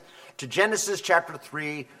to Genesis chapter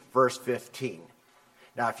 3, verse 15.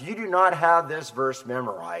 Now, if you do not have this verse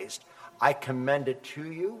memorized, I commend it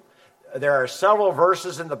to you. There are several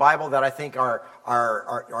verses in the Bible that I think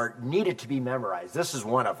are needed to be memorized. This is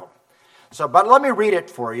one of them. But let me read it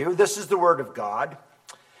for you. This is the word of God.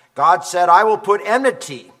 God said, I will put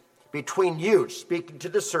enmity between you, speaking to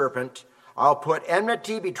the serpent. I'll put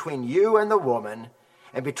enmity between you and the woman,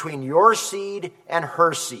 and between your seed and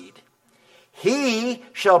her seed. He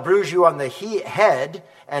shall bruise you on the head,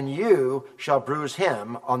 and you shall bruise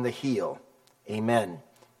him on the heel. Amen.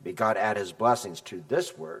 May God add his blessings to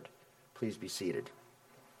this word. Please be seated.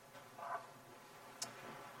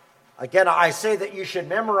 Again, I say that you should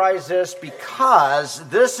memorize this because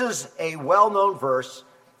this is a well-known verse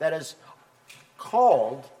that is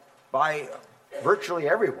called by virtually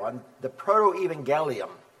everyone the Proto-Evangelium.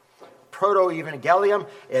 Proto-Evangelium,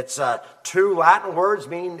 it's two Latin words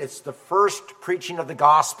meaning it's the first preaching of the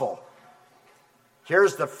gospel.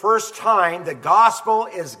 Here's the first time the gospel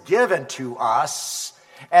is given to us,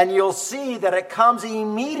 and you'll see that it comes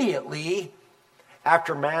immediately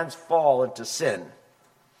after man's fall into sin.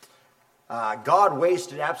 God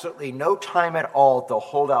wasted absolutely no time at all to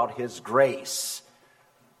hold out his grace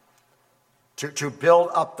to build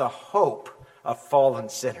up the hope of fallen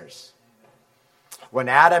sinners. When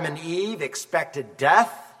Adam and Eve expected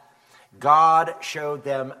death, God showed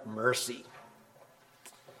them mercy.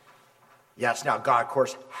 Yes, now God, of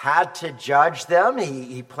course, had to judge them.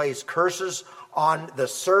 He placed curses on the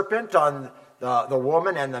serpent, on the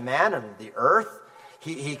woman and the man and the earth.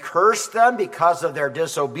 He cursed them because of their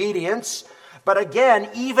disobedience. But again,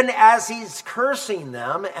 even as he's cursing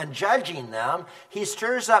them and judging them, he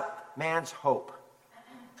stirs up man's hope.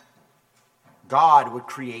 God would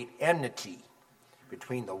create enmity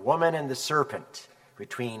between the woman and the serpent,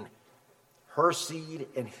 between her seed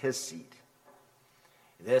and his seed.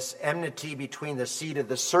 This enmity between the seed of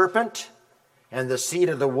the serpent and the seed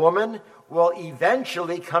of the woman will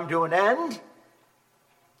eventually come to an end,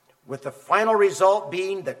 with the final result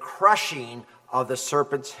being the crushing of the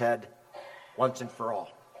serpent's head once and for all.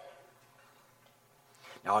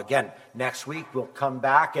 Now again, next week we'll come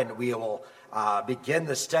back and we will begin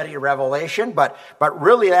the study of Revelation. But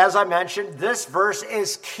really, as I mentioned, this verse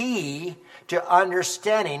is key to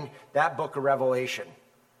understanding that book of Revelation.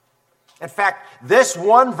 In fact, this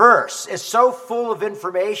one verse is so full of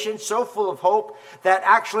information, so full of hope, that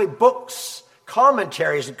actually books,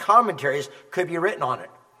 commentaries could be written on it.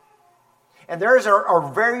 And there is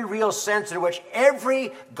a very real sense in which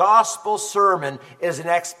every gospel sermon is an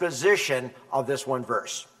exposition of this one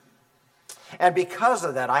verse. And because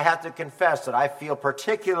of that, I have to confess that I feel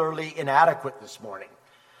particularly inadequate this morning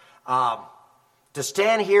to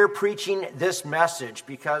stand here preaching this message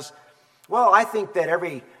because, well, I think that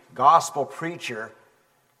every gospel preacher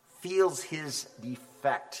feels his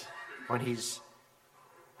defect when he's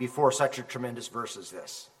before such a tremendous verse as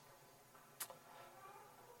this.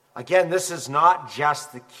 Again, this is not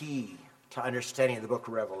just the key to understanding the book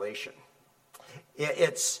of Revelation.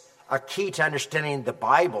 It's a key to understanding the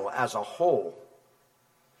Bible as a whole.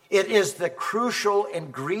 It is the crucial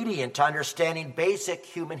ingredient to understanding basic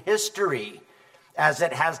human history as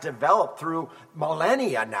it has developed through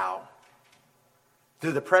millennia now,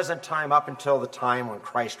 through the present time up until the time when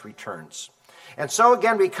Christ returns. And so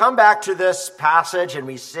again, we come back to this passage and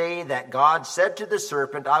we say that God said to the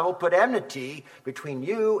serpent, I will put enmity between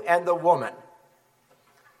you and the woman.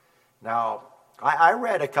 Now, I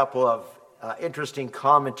read a couple of interesting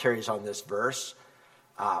commentaries on this verse.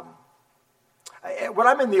 When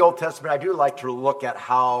I'm in the Old Testament, I do like to look at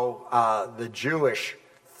how the Jewish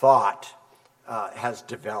thought has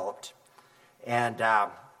developed. And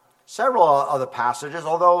several of the passages,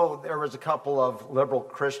 although there was a couple of liberal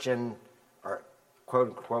Christian, or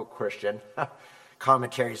quote-unquote Christian,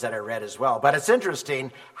 commentaries that I read as well. But it's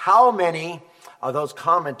interesting how many of those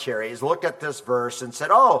commentaries looked at this verse and said,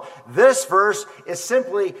 oh, this verse is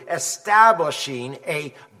simply establishing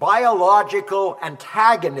a biological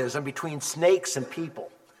antagonism between snakes and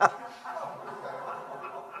people.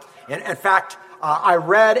 In fact, I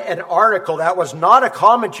read an article that was not a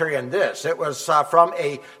commentary on this. It was from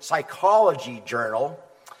a psychology journal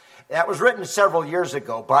that was written several years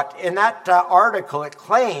ago. But in that article, it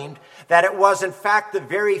claimed that it was, in fact, the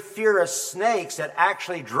very fear of snakes that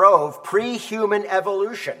actually drove pre-human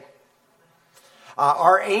evolution.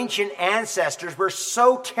 Our ancient ancestors were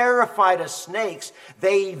so terrified of snakes,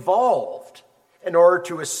 they evolved in order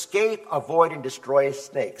to escape, avoid, and destroy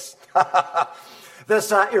snakes.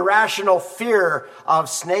 This irrational fear of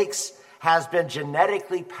snakes has been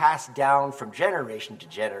genetically passed down from generation to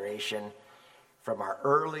generation, from our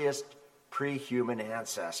earliest pre-human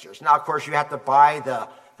ancestors. Now, of course, you have to buy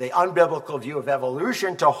the unbiblical view of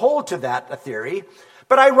evolution to hold to that theory.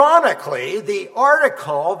 But ironically, the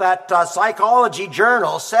article that Psychology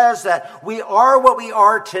Journal says that we are what we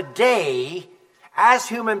are today as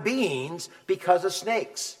human beings because of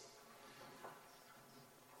snakes.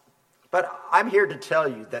 But I'm here to tell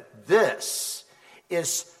you that this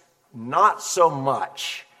is not so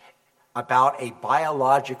much about a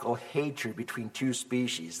biological hatred between two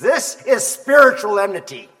species. This is spiritual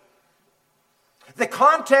enmity. The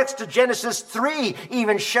context of Genesis 3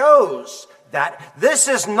 even shows that this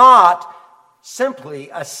is not simply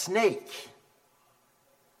a snake.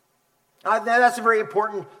 That's a very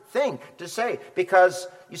important thing to say, because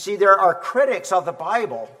you see, there are critics of the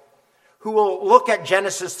Bible who will look at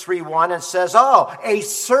Genesis 3:1 and says, oh, a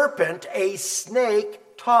serpent, a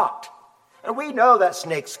snake talked. And we know that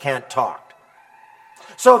snakes can't talk.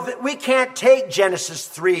 So we can't take Genesis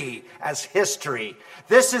 3 as history.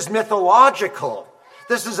 This is mythological.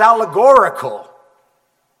 This is allegorical.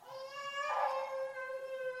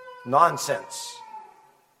 Nonsense.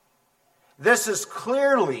 This is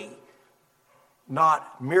clearly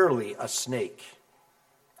not merely a snake.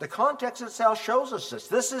 The context itself shows us this.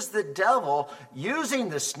 This is the devil using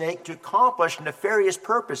the snake to accomplish nefarious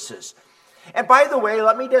purposes. And by the way,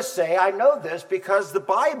 let me just say, I know this because the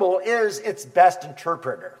Bible is its best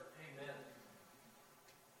interpreter.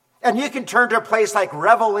 And you can turn to a place like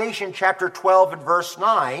Revelation chapter 12 and verse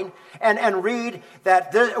 9 and read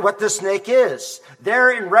what the snake is. There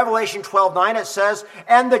in Revelation 12:9 it says,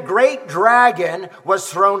 and the great dragon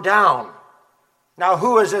was thrown down. Now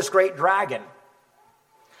who is this great dragon?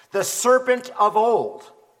 The serpent of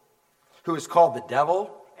old, who is called the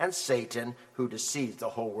devil and Satan, who deceives the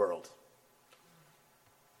whole world.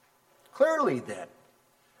 Clearly then,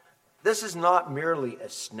 this is not merely a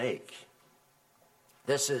snake.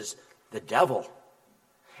 This is the devil.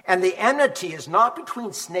 And the enmity is not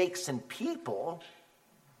between snakes and people,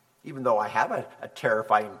 even though I have a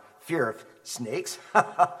terrifying fear of snakes.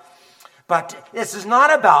 But this is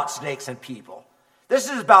not about snakes and people. This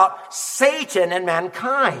is about Satan and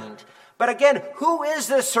mankind. But again, who is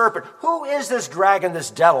this serpent? Who is this dragon,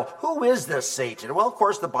 this devil? Who is this Satan? Well, of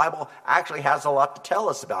course, the Bible actually has a lot to tell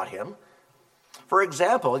us about him. For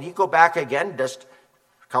example, you go back again just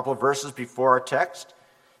a couple of verses before our text.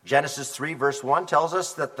 Genesis 3 verse 1 tells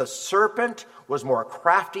us that the serpent was more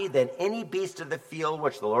crafty than any beast of the field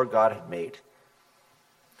which the Lord God had made.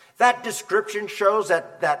 That description shows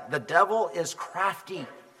that the devil is crafty.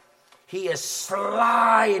 He is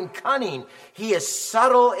sly and cunning. He is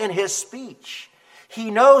subtle in his speech.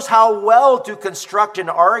 He knows how well to construct an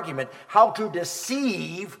argument, how to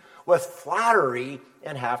deceive with flattery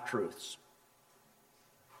and half-truths.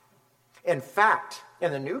 In fact,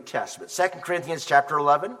 in the New Testament, 2 Corinthians chapter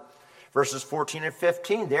 11, verses 14 and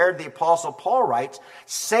 15, there the Apostle Paul writes,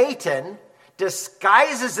 Satan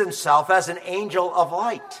disguises himself as an angel of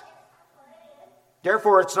light.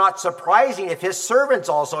 Therefore, it's not surprising if his servants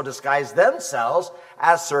also disguise themselves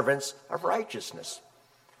as servants of righteousness.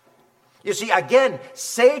 You see, again,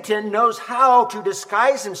 Satan knows how to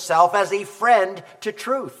disguise himself as a friend to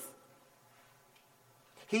truth.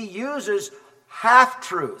 He uses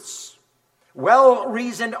half-truths,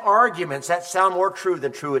 well-reasoned arguments that sound more true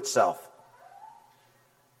than true itself.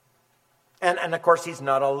 And of course, he's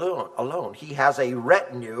not alone. He has a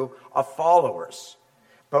retinue of followers,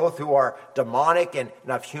 both who are demonic and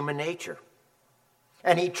of human nature.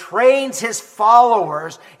 And he trains his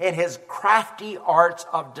followers in his crafty arts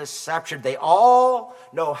of deception. They all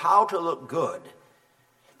know how to look good.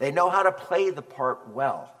 They know how to play the part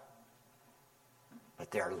well. But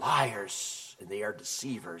they're liars and they are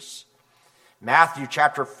deceivers. Matthew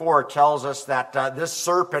chapter 4 tells us that this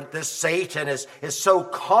serpent, this Satan, is so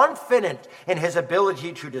confident in his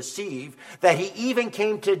ability to deceive that he even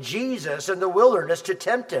came to Jesus in the wilderness to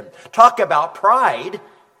tempt him. Talk about pride.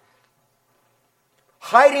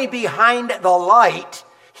 Hiding behind the light,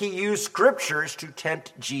 he used scriptures to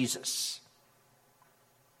tempt Jesus.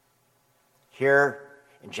 Here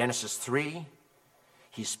in Genesis 3,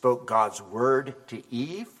 he spoke God's word to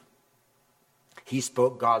Eve. He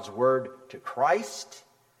spoke God's word to Christ,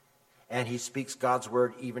 and he speaks God's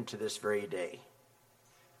word even to this very day.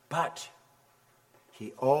 But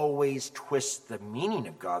he always twists the meaning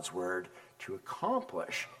of God's word to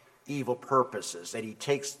accomplish evil purposes. That he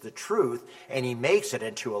takes the truth and he makes it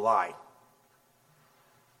into a lie.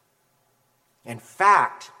 In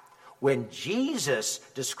fact, when Jesus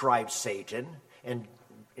described Satan in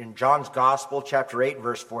John's Gospel, chapter 8,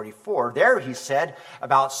 verse 44, there he said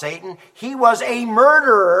about Satan, he was a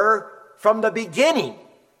murderer from the beginning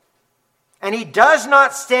And he does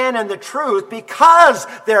not stand in the truth because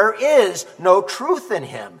there is no truth in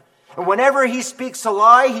him. And whenever he speaks a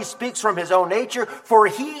lie, he speaks from his own nature, for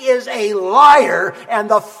he is a liar and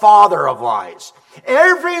the father of lies.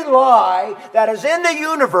 Every lie that is in the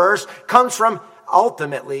universe comes from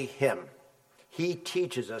ultimately him. He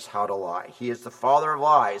teaches us how to lie. He is the father of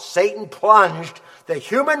lies. Satan plunged the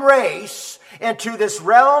human race into this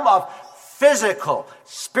realm of physical,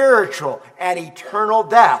 spiritual, and eternal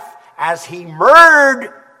death as he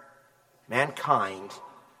murdered mankind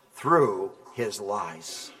through his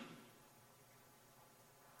lies.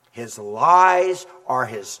 His lies are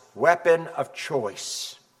his weapon of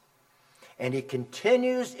choice. And he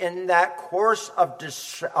continues in that course of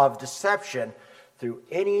deception through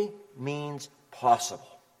any means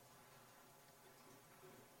possible.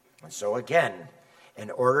 And so again, in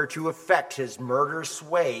order to effect his murderous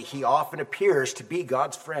sway, he often appears to be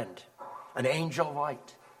God's friend, an angel of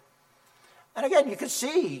light. And again, you can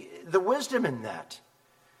see the wisdom in that.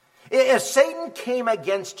 If Satan came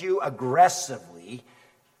against you aggressively,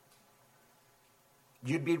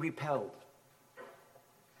 you'd be repelled.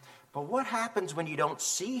 But what happens when you don't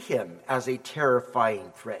see him as a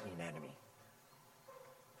terrifying, threatening enemy?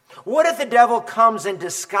 What if the devil comes in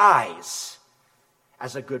disguise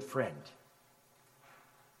as a good friend?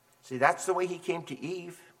 See, that's the way he came to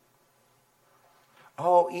Eve.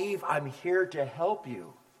 Oh, Eve, I'm here to help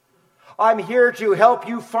you. I'm here to help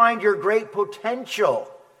you find your great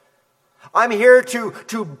potential. I'm here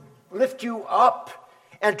to lift you up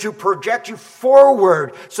and to project you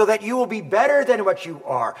forward so that you will be better than what you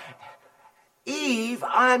are. Eve,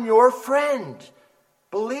 I'm your friend.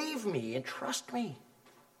 Believe me and trust me.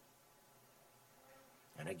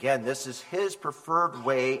 And again, this is his preferred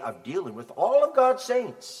way of dealing with all of God's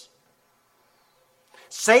saints.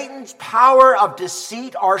 Satan's power of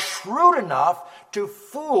deceit are shrewd enough to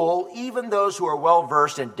fool even those who are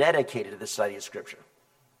well-versed and dedicated to the study of Scripture.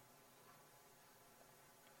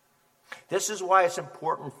 This is why it's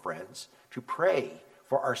important, friends, to pray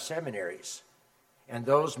for our seminaries and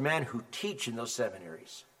those men who teach in those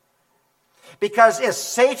seminaries. Because if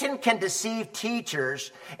Satan can deceive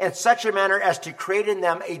teachers in such a manner as to create in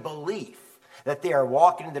them a belief that they are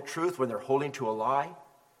walking in the truth when they're holding to a lie,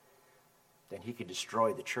 then he can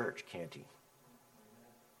destroy the church, can't he?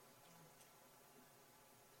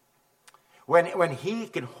 When he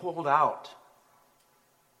can hold out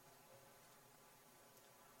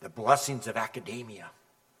the blessings of academia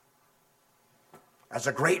as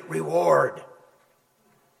a great reward,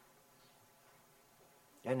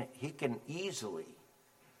 and he can easily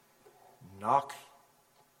knock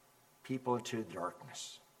people into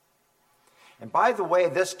darkness. And by the way,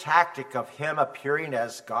 this tactic of him appearing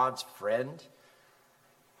as God's friend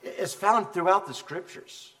is found throughout the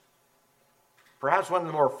Scriptures. Perhaps one of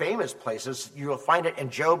the more famous places, you'll find it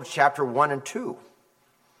in Job chapter 1 and 2.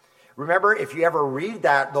 Remember, if you ever read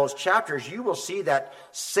those chapters, you will see that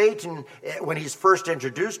Satan, when he's first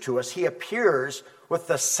introduced to us, he appears with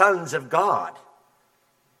the sons of God.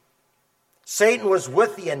 Satan was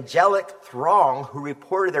with the angelic throng who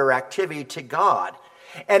reported their activity to God.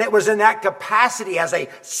 And it was in that capacity as a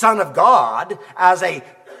son of God, as an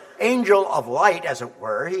angel of light, as it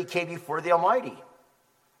were, he came before the Almighty.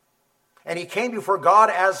 And he came before God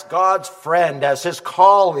as God's friend, as his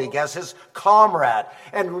colleague, as his comrade.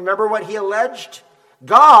 And remember what he alleged?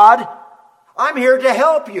 God, I'm here to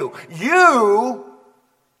help you. You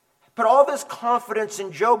put all this confidence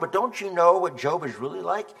in Job, but don't you know what Job is really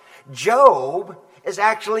like? Job is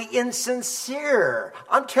actually insincere.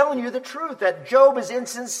 I'm telling you the truth, that Job is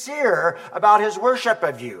insincere about his worship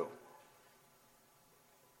of you.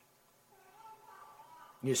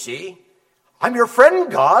 You see, I'm your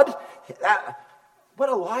friend, God. What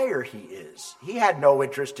a liar he is. He had no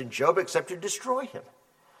interest in Job except to destroy him.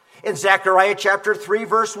 In Zechariah chapter 3,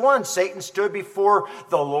 verse 1, Satan stood before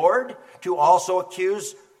the Lord to also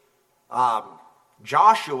accuse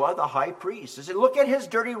Joshua, the high priest. He said, look at his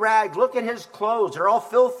dirty rags, look at his clothes, they're all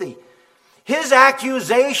filthy. His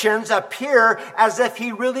accusations appear as if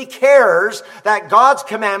he really cares that God's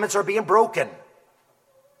commandments are being broken.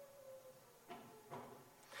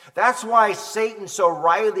 That's why Satan so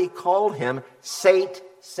wryly called him Saint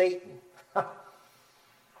Satan.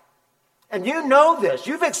 And you know this.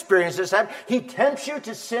 You've experienced this. He tempts you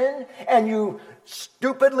to sin, and you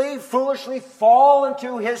stupidly, foolishly fall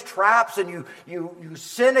into his traps, and you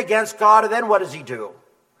sin against God, and then what does he do?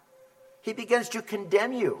 He begins to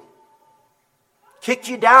condemn you, kick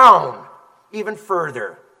you down even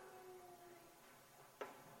further.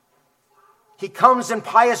 He comes in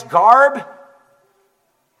pious garb,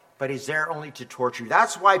 but he's there only to torture you.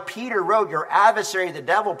 That's why Peter wrote, your adversary, the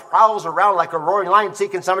devil, prowls around like a roaring lion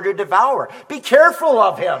seeking someone to devour. Be careful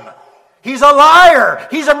of him. He's a liar.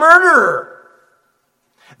 He's a murderer.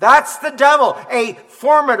 That's the devil, a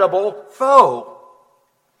formidable foe.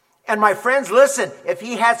 And my friends, listen, if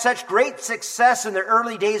he had such great success in the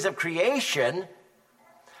early days of creation,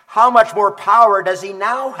 how much more power does he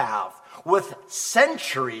now have, with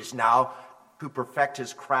centuries now, to perfect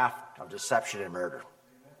his craft of deception and murder?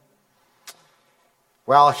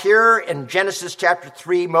 Well, here in Genesis chapter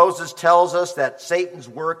 3, Moses tells us that Satan's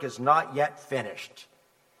work is not yet finished.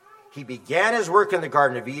 He began his work in the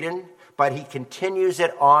Garden of Eden, but he continues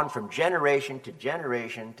it on from generation to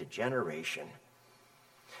generation to generation.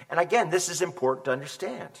 And again, this is important to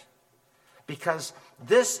understand, because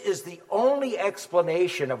this is the only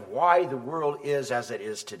explanation of why the world is as it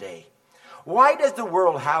is today. Why does the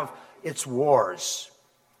world have its wars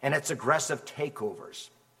and its aggressive takeovers?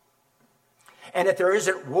 And if there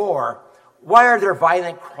isn't war, why are there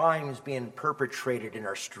violent crimes being perpetrated in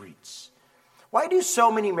our streets? Why do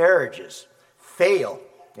so many marriages fail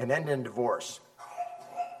and end in divorce?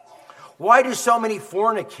 Why do so many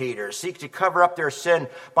fornicators seek to cover up their sin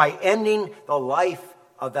by ending the life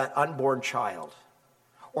of that unborn child?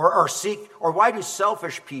 Or why do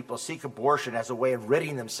selfish people seek abortion as a way of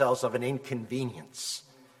ridding themselves of an inconvenience?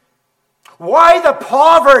 Why the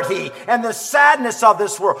poverty and the sadness of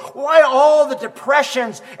this world? Why all the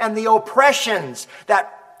depressions and the oppressions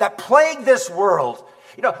that plague this world?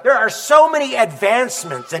 You know, there are so many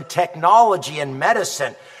advancements in technology and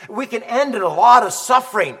medicine. We can end in a lot of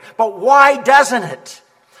suffering, but why doesn't it?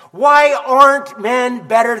 Why aren't men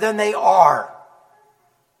better than they are?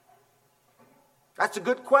 That's a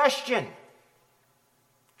good question.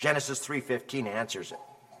 Genesis 3:15 answers it.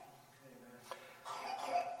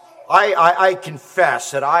 I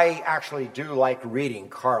confess that I actually do like reading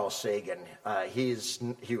Carl Sagan. He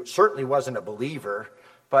certainly wasn't a believer,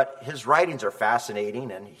 but his writings are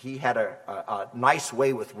fascinating, and he had a nice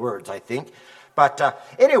way with words, I think. But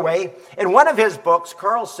anyway, in one of his books,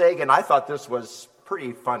 Carl Sagan, I thought this was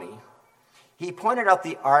pretty funny. He pointed out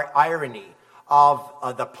the irony of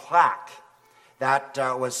the plaque that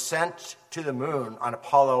was sent to the moon on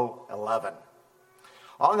Apollo 11.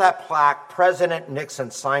 On that plaque, President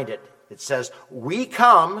Nixon signed it. It says, "We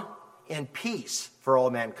come in peace for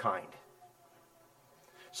all mankind."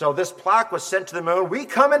 So this plaque was sent to the moon. We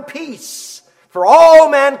come in peace for all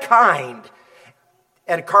mankind.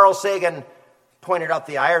 And Carl Sagan pointed out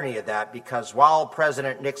the irony of that, because while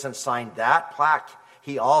President Nixon signed that plaque,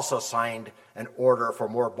 he also signed an order for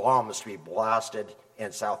more bombs to be blasted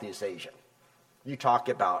in Southeast Asia. You talk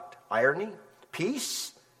about irony,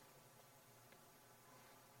 peace.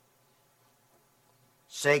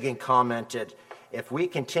 Sagan commented, if we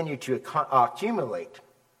continue to accumulate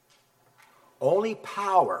only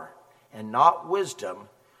power and not wisdom,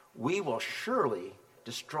 we will surely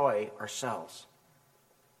destroy ourselves.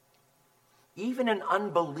 Even an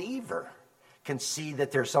unbeliever can see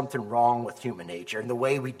that there's something wrong with human nature and the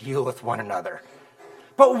way we deal with one another.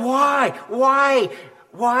 But why?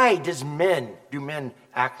 Why do men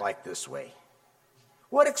act like this way?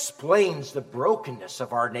 What explains the brokenness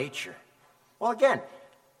of our nature? Well, again,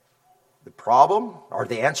 the problem, or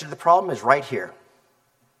the answer to the problem, is right here.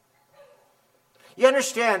 You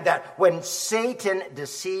understand that when Satan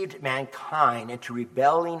deceived mankind into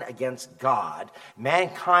rebelling against God,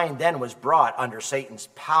 mankind then was brought under Satan's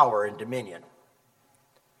power and dominion.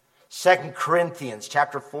 2 Corinthians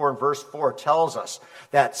chapter 4 and verse 4 tells us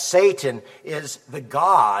that Satan is the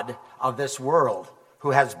god of this world,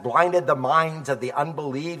 who has blinded the minds of the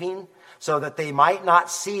unbelieving so that they might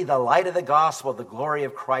not see the light of the gospel, the glory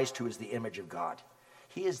of Christ, who is the image of God.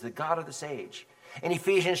 He is the God of this age. In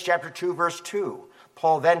Ephesians chapter 2, verse 2,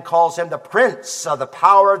 Paul then calls him the prince of the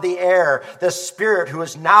power of the air, the spirit who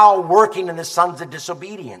is now working in the sons of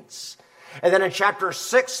disobedience. And then in chapter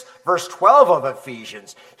 6, verse 12 of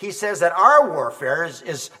Ephesians, he says that our warfare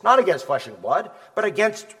is not against flesh and blood, but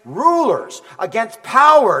against rulers, against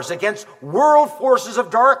powers, against world forces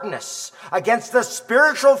of darkness, against the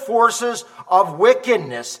spiritual forces of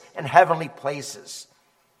wickedness in heavenly places.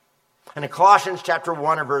 And in Colossians chapter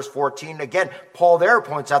 1 and verse 14, again, Paul there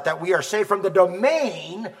points out that we are saved from the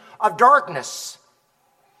domain of darkness.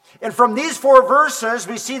 And from these 4 verses,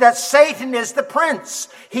 we see that Satan is the prince.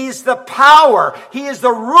 He's the power. He is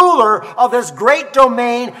the ruler of this great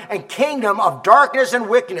domain and kingdom of darkness and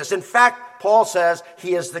wickedness. In fact, Paul says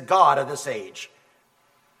he is the god of this age.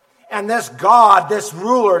 And this god, this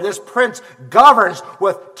ruler, this prince governs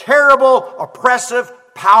with terrible, oppressive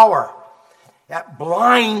power that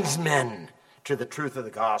blinds men to the truth of the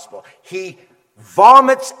gospel. He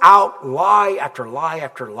vomits out lie after lie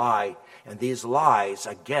after lie. And these lies,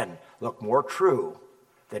 again, look more true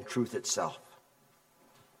than truth itself.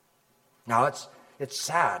 Now, it's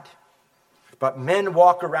sad. But men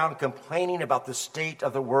walk around complaining about the state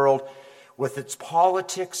of the world with its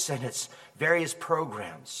politics and its various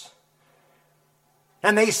programs.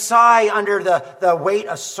 And they sigh under the weight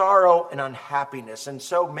of sorrow and unhappiness. And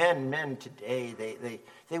so men today,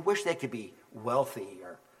 they wish they could be wealthy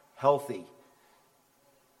or healthy.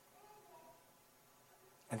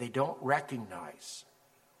 And they don't recognize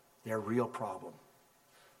their real problem.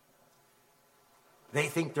 They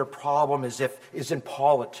think their problem is in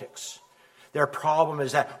politics. Their problem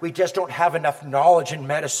is that we just don't have enough knowledge in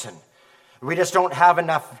medicine. We just don't have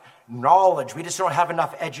enough knowledge. We just don't have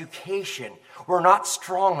enough education. We're not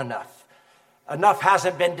strong enough. Enough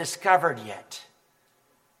hasn't been discovered yet.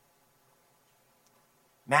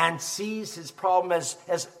 Man sees his problem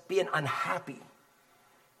as being unhappy.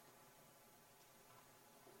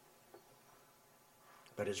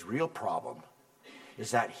 But his real problem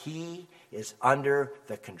is that he is under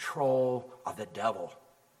the control of the devil.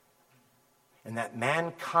 And that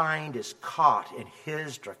mankind is caught in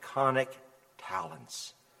his draconic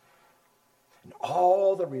talons. And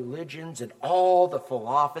all the religions and all the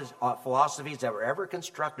philosophies that were ever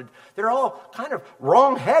constructed, they're all kind of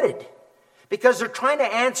wrong-headed because they're trying to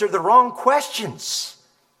answer the wrong questions.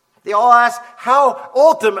 They all ask, how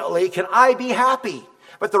ultimately can I be happy?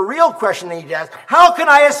 But the real question they need to ask, how can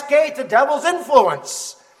I escape the devil's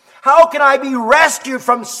influence? How can I be rescued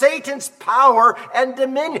from Satan's power and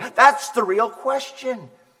dominion? That's the real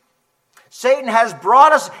question. Satan has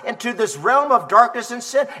brought us into this realm of darkness and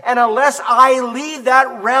sin. And unless I leave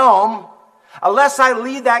that realm, unless I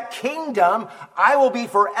leave that kingdom, I will be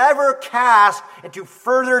forever cast into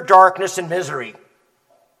further darkness and misery.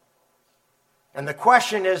 And the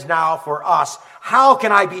question is now for us, how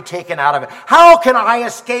can I be taken out of it? How can I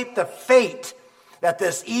escape the fate that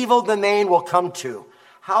this evil domain will come to?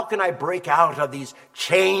 How can I break out of these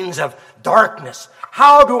chains of darkness?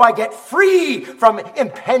 How do I get free from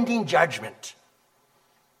impending judgment?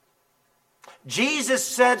 Jesus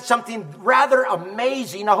said something rather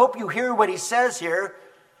amazing. I hope you hear what he says here.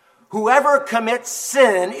 Whoever commits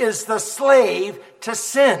sin is the slave to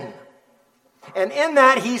sin. And in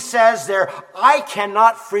that he says there, I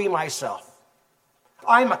cannot free myself.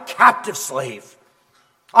 I'm a captive slave.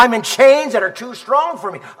 I'm in chains that are too strong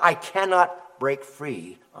for me. I cannot break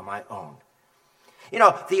free on my own. You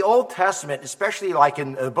know, the Old Testament, especially like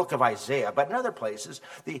in the book of Isaiah, but in other places,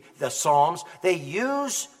 the Psalms, they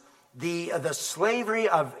use the slavery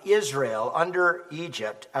of Israel under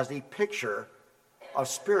Egypt as a picture of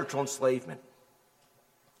spiritual enslavement.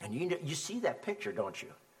 And you see that picture, don't you?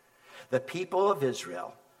 The people of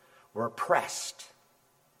Israel were oppressed,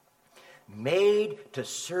 made to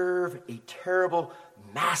serve a terrible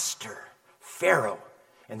master, Pharaoh,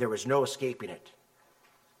 and there was no escaping it.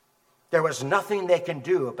 There was nothing they can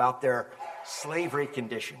do about their slavery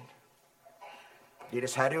condition. They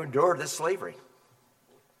just had to endure this slavery.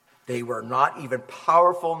 They were not even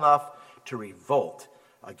powerful enough to revolt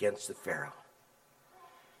against the Pharaoh.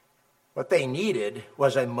 What they needed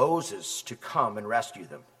was a Moses to come and rescue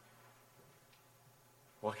them.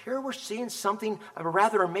 Well, here we're seeing something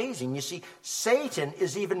rather amazing. You see, Satan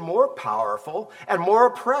is even more powerful and more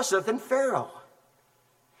oppressive than Pharaoh.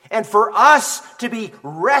 And for us to be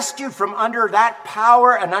rescued from under that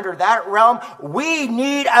power and under that realm, we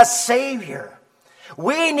need a Savior.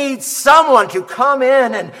 We need someone to come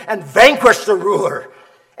in and vanquish the ruler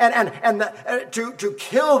and to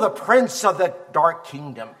kill the prince of the dark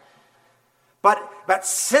kingdom. But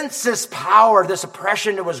since this power, this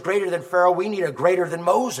oppression was greater than Pharaoh, we need a greater than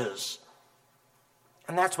Moses.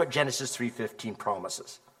 And that's what Genesis 3:15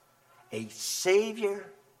 promises. A Savior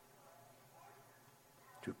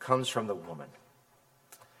who comes from the woman.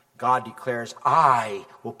 God declares, I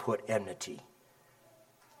will put enmity.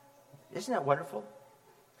 Isn't that wonderful?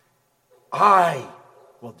 I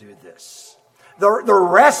will do this. The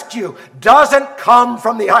rescue doesn't come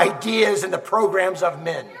from the ideas and the programs of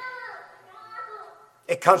men.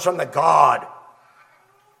 It comes from the God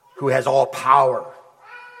who has all power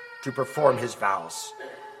to perform his vows.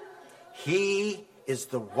 He is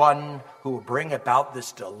the one who will bring about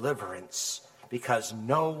this deliverance because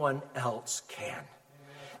no one else can.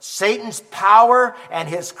 Satan's power and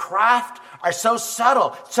his craft are so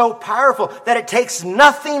subtle, so powerful, that it takes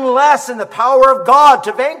nothing less than the power of God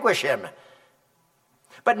to vanquish him.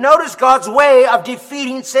 But notice God's way of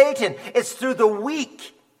defeating Satan. It's through the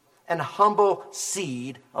weak and humble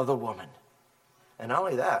seed of the woman. And not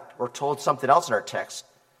only that, we're told something else in our text,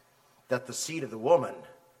 that the seed of the woman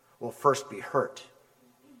will first be hurt.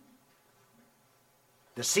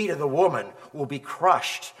 The seed of the woman will be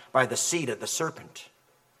crushed by the seed of the serpent.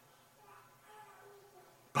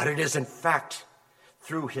 But it is in fact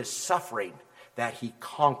through his suffering that he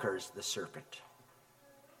conquers the serpent.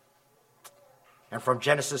 And from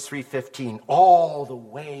Genesis 3:15 all the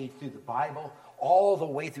way through the Bible, all the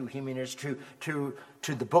way through human history to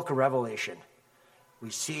the book of Revelation, we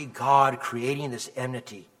see God creating this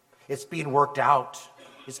enmity. It's being worked out.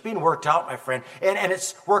 It's being worked out, my friend. And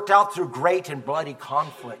it's worked out through great and bloody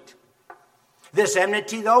conflict. This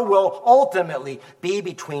enmity, though, will ultimately be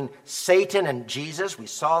between Satan and Jesus. We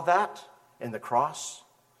saw that in the cross.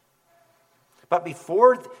 But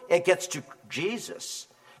before it gets to Jesus,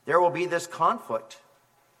 there will be this conflict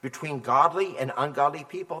between godly and ungodly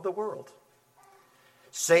people of the world.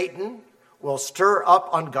 Satan will stir up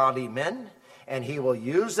ungodly men, and he will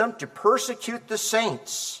use them to persecute the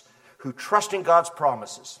saints who trust in God's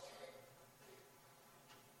promises.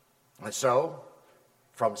 And so,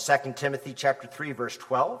 from 2 Timothy chapter 3, verse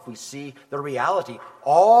 12, we see the reality.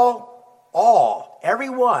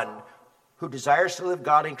 Everyone who desires to live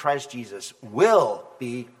godly in Christ Jesus will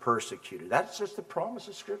be persecuted. That's just the promise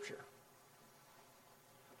of Scripture.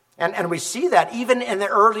 And we see that even in the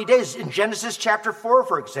early days. In Genesis chapter 4,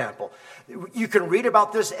 for example, you can read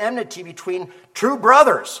about this enmity between two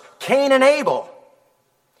brothers, Cain and Abel.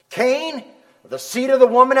 Cain, the seed of the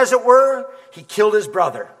woman, as it were, he killed his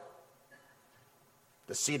brother.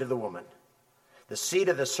 The seed of the woman. The seed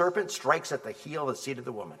of the serpent strikes at the heel of the seed of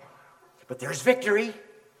the woman. But there's victory.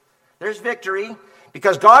 There's victory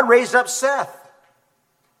because God raised up Seth.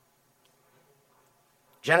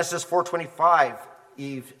 Genesis 4:25,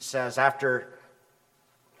 Eve says, after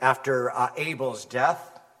Abel's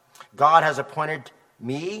death, God has appointed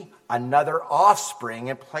me another offspring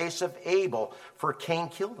in place of Abel, for Cain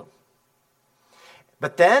killed him.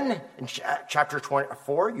 But then in chapter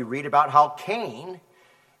 24, you read about how Cain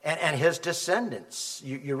and his descendants,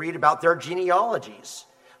 you read about their genealogies,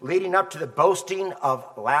 leading up to the boasting of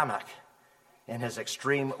Lamech and his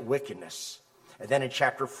extreme wickedness. And then in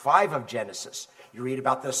chapter 5 of Genesis, you read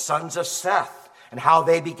about the sons of Seth and how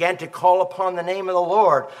they began to call upon the name of the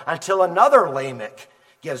Lord until another Lamech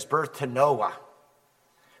gives birth to Noah,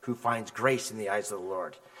 who finds grace in the eyes of the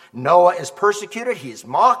Lord. Noah is persecuted, he is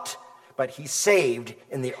mocked, but he's saved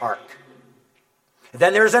in the ark.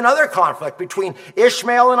 Then there's another conflict between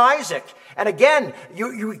Ishmael and Isaac. And again,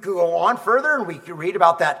 you go on further and we can read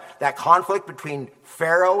about that conflict between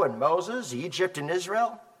Pharaoh and Moses, Egypt and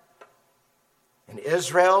Israel. And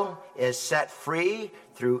Israel is set free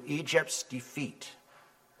through Egypt's defeat.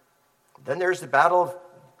 Then there's the battle of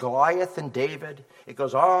Goliath and David. It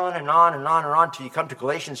goes on and on and on and on till you come to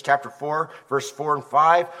Galatians chapter 4, verse 4 and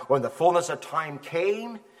 5. When the fullness of time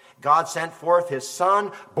came, God sent forth his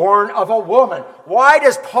son, born of a woman. Why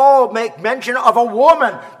does Paul make mention of a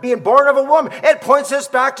woman being born of a woman? It points us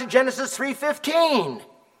back to Genesis 3:15.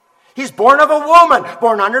 He's born of a woman,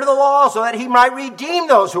 born under the law, so that he might redeem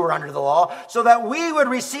those who were under the law, so that we would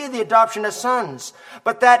receive the adoption as sons.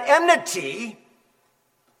 But that enmity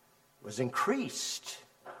was increased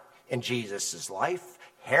in Jesus' life.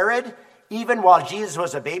 Herod, even while Jesus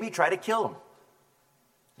was a baby, tried to kill him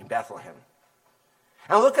in Bethlehem.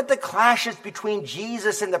 And look at the clashes between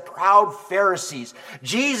Jesus and the proud Pharisees.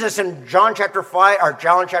 Jesus in John chapter 5 or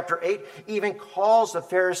John chapter 8 even calls the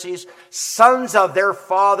Pharisees sons of their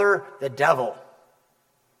father, the devil,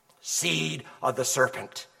 seed of the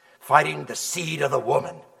serpent, fighting the seed of the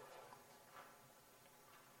woman.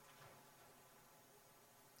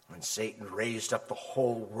 When Satan raised up the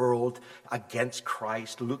whole world against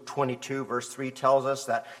Christ, Luke 22 verse 3 tells us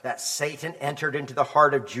that Satan entered into the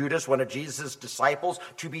heart of Judas, one of Jesus' disciples,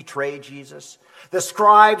 to betray Jesus. The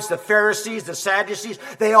scribes, the Pharisees, the Sadducees,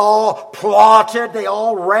 they all plotted, they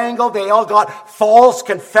all wrangled, they all got false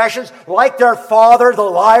confessions. Like their father, the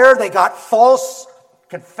liar, they got false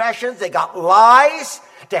confessions, they got lies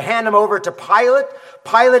to hand them over to Pilate.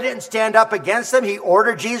 Pilate didn't stand up against them. He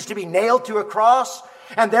ordered Jesus to be nailed to a cross.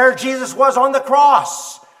 And there Jesus was on the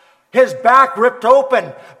cross, his back ripped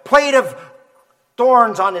open, plate of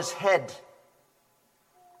thorns on his head,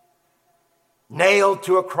 nailed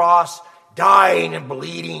to a cross, dying and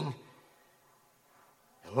bleeding.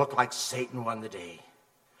 It looked like Satan won the day.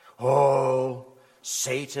 Oh,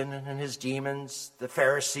 Satan and his demons, the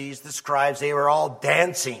Pharisees, the scribes, they were all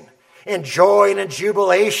dancing in joy and in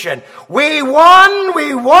jubilation. We won,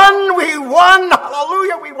 we won, we won.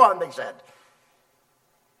 Hallelujah, we won, they said.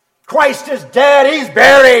 Christ is dead. He's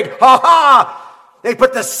buried. Ha ha! They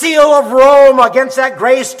put the seal of Rome against that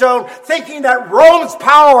gravestone, thinking that Rome's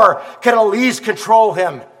power could at least control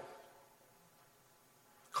him.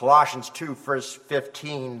 Colossians 2, verse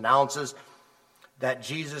 15 announces that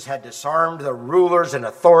Jesus had disarmed the rulers and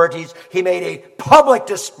authorities. He made a public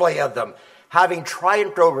display of them, having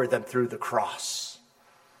triumphed over them through the cross.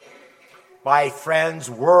 My friends,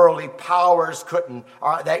 worldly powers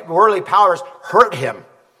hurt him.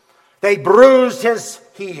 They bruised his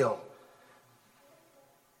heel.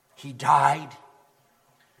 He died,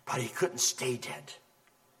 but he couldn't stay dead.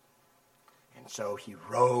 And so he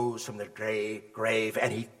rose from the grave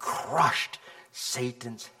and he crushed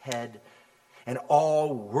Satan's head, and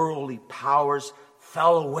all worldly powers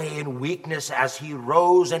fell away in weakness as he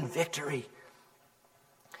rose in victory.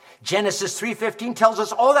 Genesis 3:15 tells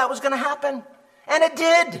us all that was going to happen, and it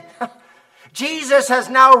did. Jesus has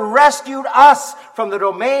now rescued us from the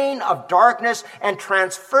domain of darkness and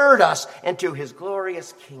transferred us into his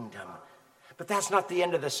glorious kingdom. But that's not the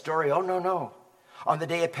end of the story. Oh, no. On the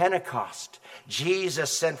day of Pentecost,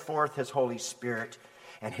 Jesus sent forth his Holy Spirit,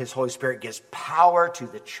 and his Holy Spirit gives power to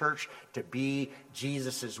the church to be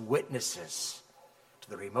Jesus' witnesses to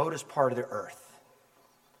the remotest part of the earth.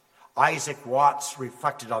 Isaac Watts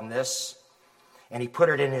reflected on this, and he put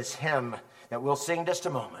it in his hymn that we'll sing in just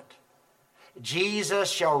a moment.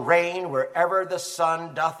 Jesus shall reign wherever the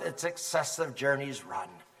sun doth its excessive journeys run.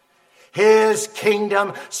 His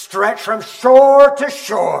kingdom stretch from shore to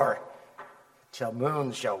shore, till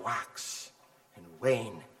moons shall wax and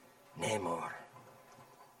wane nay more.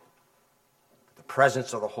 The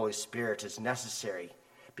presence of the Holy Spirit is necessary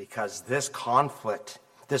because this conflict,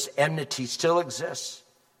 this enmity still exists.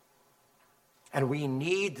 And we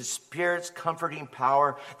need the Spirit's comforting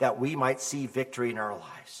power that we might see victory in our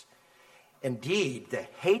lives. Indeed, the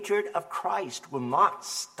hatred of Christ will not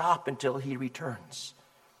stop until he returns.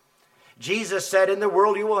 Jesus said, in the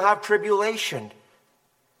world you will have tribulation.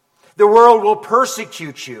 The world will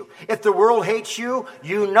persecute you. If the world hates you,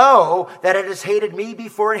 you know that it has hated me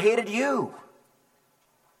before it hated you.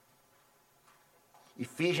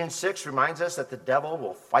 Ephesians 6 reminds us that the devil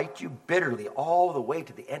will fight you bitterly all the way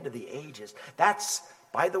to the end of the ages. That's,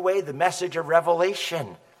 by the way, the message of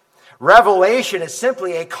Revelation. Revelation is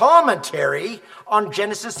simply a commentary on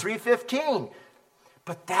Genesis 3:15.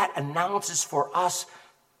 But that announces for us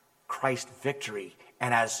Christ's victory.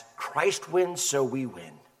 And as Christ wins, so we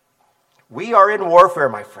win. We are in warfare,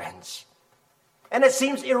 my friends. And it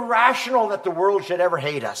seems irrational that the world should ever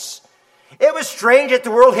hate us. It was strange that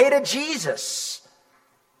the world hated Jesus.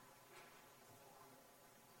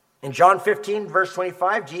 In John 15, verse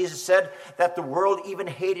 25, Jesus said that the world even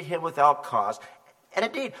hated him without cause. And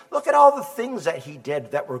indeed, look at all the things that he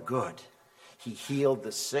did that were good. He healed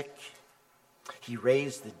the sick. He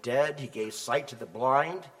raised the dead. He gave sight to the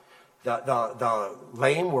blind. The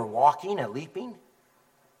lame were walking and leaping.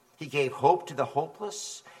 He gave hope to the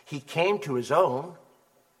hopeless. He came to his own,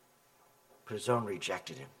 but his own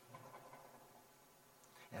rejected him.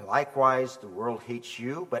 And likewise, the world hates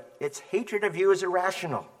you, but its hatred of you is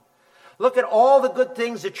irrational. Look at all the good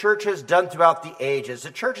things the church has done throughout the ages.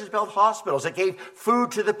 The church has built hospitals. It gave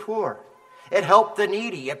food to the poor. It helped the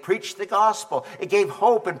needy. It preached the gospel. It gave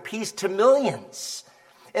hope and peace to millions.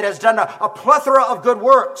 It has done a plethora of good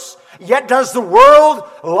works. Yet does the world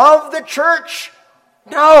love the church?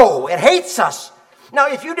 No, it hates us. Now,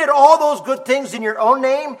 if you did all those good things in your own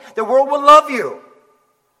name, the world would love you.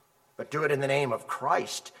 But do it in the name of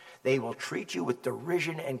Christ. They will treat you with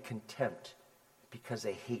derision and contempt because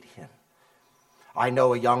they hate him. I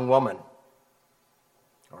know a young woman,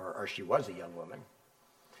 or she was a young woman,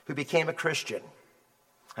 who became a Christian.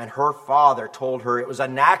 And her father told her it was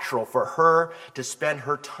unnatural for her to spend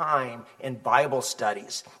her time in Bible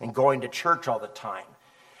studies and going to church all the time.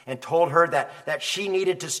 And told her that she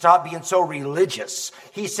needed to stop being so religious.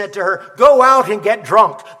 He said to her, go out and get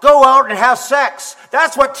drunk. Go out and have sex.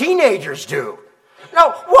 That's what teenagers do.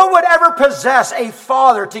 Now, what would ever possess a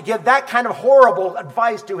father to give that kind of horrible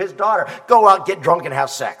advice to his daughter? Go out, get drunk, and have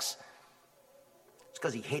sex. It's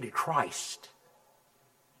because he hated Christ.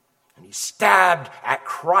 And he stabbed at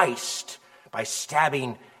Christ by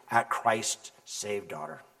stabbing at Christ's saved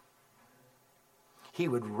daughter. He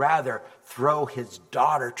would rather throw his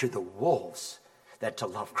daughter to the wolves than to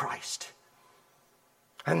love Christ.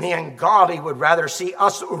 And the ungodly would rather see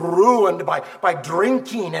us ruined by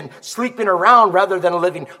drinking and sleeping around rather than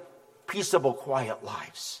living peaceable, quiet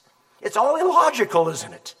lives. It's all illogical,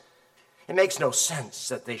 isn't it? It makes no sense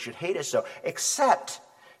that they should hate us so, except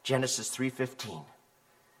Genesis 3:15.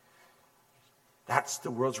 That's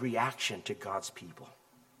the world's reaction to God's people.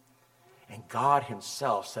 And God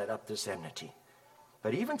himself set up this enmity.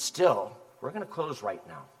 But even still, we're going to close right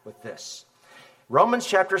now with this. Romans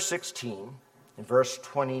chapter 16 and verse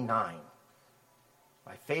 29.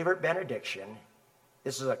 My favorite benediction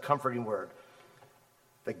this is a comforting word,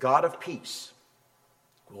 the God of peace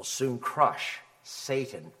will soon crush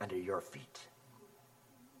Satan under your feet.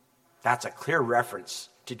 That's a clear reference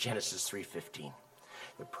to Genesis 3:15.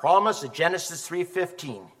 The promise of Genesis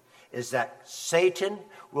 3:15 is that Satan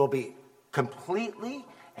will be completely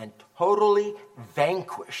and totally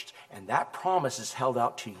vanquished. And that promise is held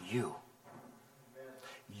out to you.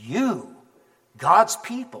 You, God's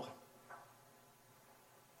people.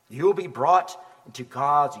 You will be brought into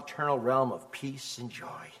God's eternal realm of peace and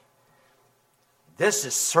joy. This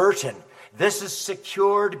is certain. This is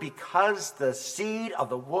secured because the seed of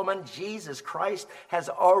the woman, Jesus Christ, has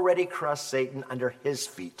already crushed Satan under his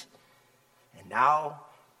feet. And now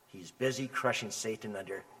he's busy crushing Satan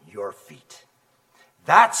under your feet.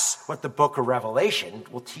 That's what the book of Revelation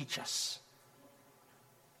will teach us.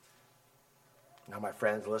 Now, my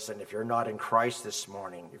friends, listen, if you're not in Christ this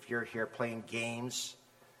morning, if you're here playing games,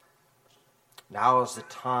 now is the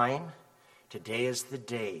time, today is the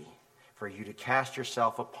day for you to cast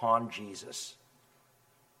yourself upon Jesus.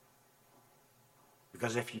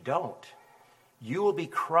 Because if you don't, you will be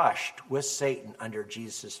crushed with Satan under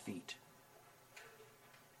Jesus' feet.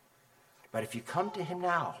 But if you come to him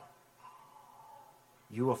now,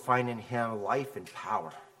 you will find in him life and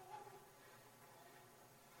power.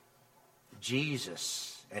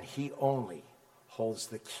 Jesus, and he only, holds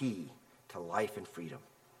the key to life and freedom.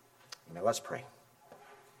 Now let's pray.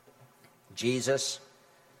 Jesus,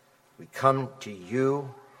 we come to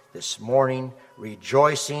you this morning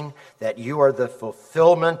rejoicing that you are the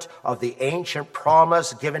fulfillment of the ancient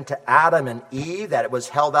promise given to Adam and Eve, that it was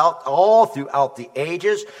held out all throughout the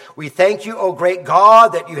ages. We thank you, O great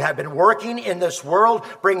God, that you have been working in this world,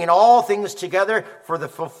 bringing all things together for the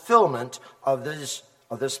fulfillment of this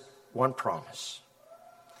one promise.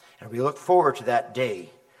 And we look forward to that day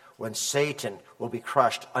when Satan will be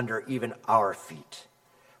crushed under even our feet.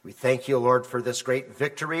 We thank you, Lord, for this great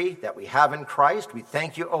victory that we have in Christ. We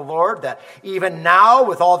thank you, O Lord, that even now,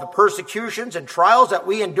 with all the persecutions and trials that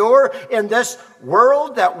we endure in this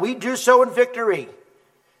world, that we do so in victory.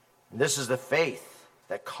 And this is the faith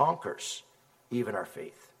that conquers even our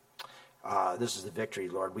faith. This is the victory,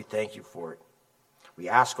 Lord. We thank you for it. We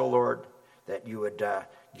ask, O Lord, that you would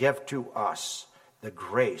give to us the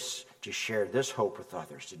grace to share this hope with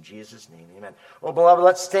others. In Jesus' name, amen. Well, beloved,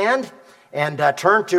 let's stand and turn to